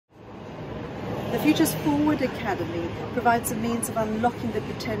The Futures Forward Academy provides a means of unlocking the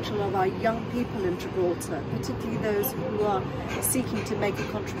potential of our young people in Gibraltar, particularly those who are seeking to make a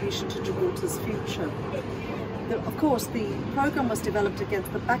contribution to Gibraltar's future. Of course, the programme was developed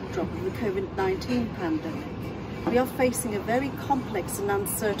against the backdrop of the COVID-19 pandemic. We are facing a very complex and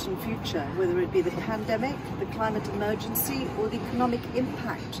uncertain future, whether it be the pandemic, the climate emergency, or the economic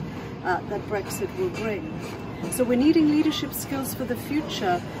impact that Brexit will bring. So we're needing leadership skills for the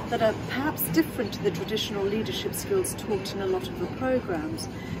future that are perhaps different to the traditional leadership skills taught in a lot of the programs.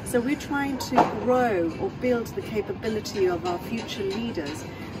 So we're trying to grow or build the capability of our future leaders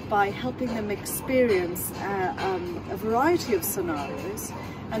by helping them experience a variety of scenarios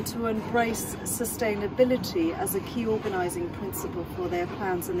and to embrace sustainability as a key organising principle for their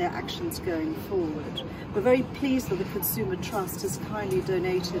plans and their actions going forward. We're very pleased that the Consumer Trust has kindly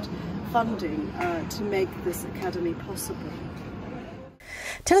donated funding to make this academy possible.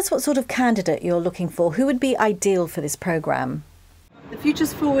 Tell us what sort of candidate you're looking for. Who would be ideal for this programme? The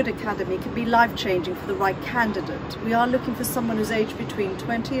Futures Forward Academy can be life-changing for the right candidate. We are looking for someone who's aged between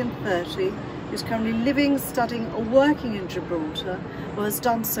 20 and 30, who's currently living, studying or working in Gibraltar, or has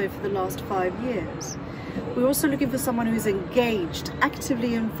done so for the last 5 years. We're also looking for someone who's engaged,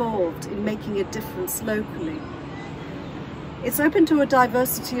 actively involved in making a difference locally. It's open to a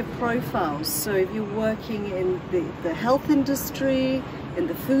diversity of profiles, so if you're working in the health industry, in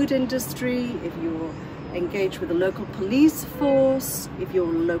the food industry, if you're engaged with a local police force, if you're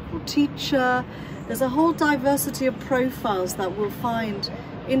a local teacher, there's a whole diversity of profiles that will find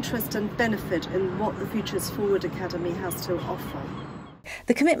interest and benefit in what the Futures Forward Academy has to offer.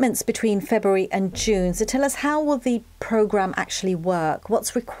 The commitments between February and June, so tell us, how will the programme actually work?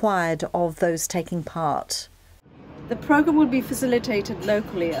 What's required of those taking part? The programme will be facilitated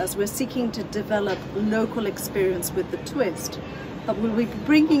locally as we're seeking to develop local experience with the twist. But we'll be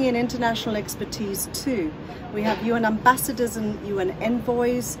bringing in international expertise too. We have UN ambassadors and UN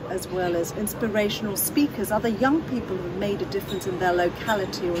envoys, as well as inspirational speakers, other young people who've made a difference in their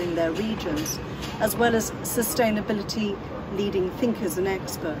locality or in their regions, as well as sustainability leading thinkers and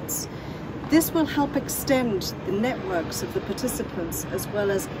experts. This will help extend the networks of the participants, as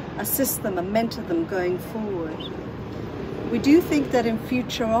well as assist them and mentor them going forward. We do think that in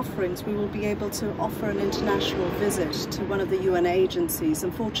future offerings we will be able to offer an international visit to one of the UN agencies.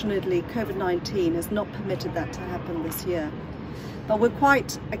 Unfortunately, COVID-19 has not permitted that to happen this year. But we're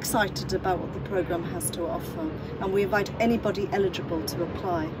quite excited about what the programme has to offer, and we invite anybody eligible to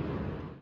apply.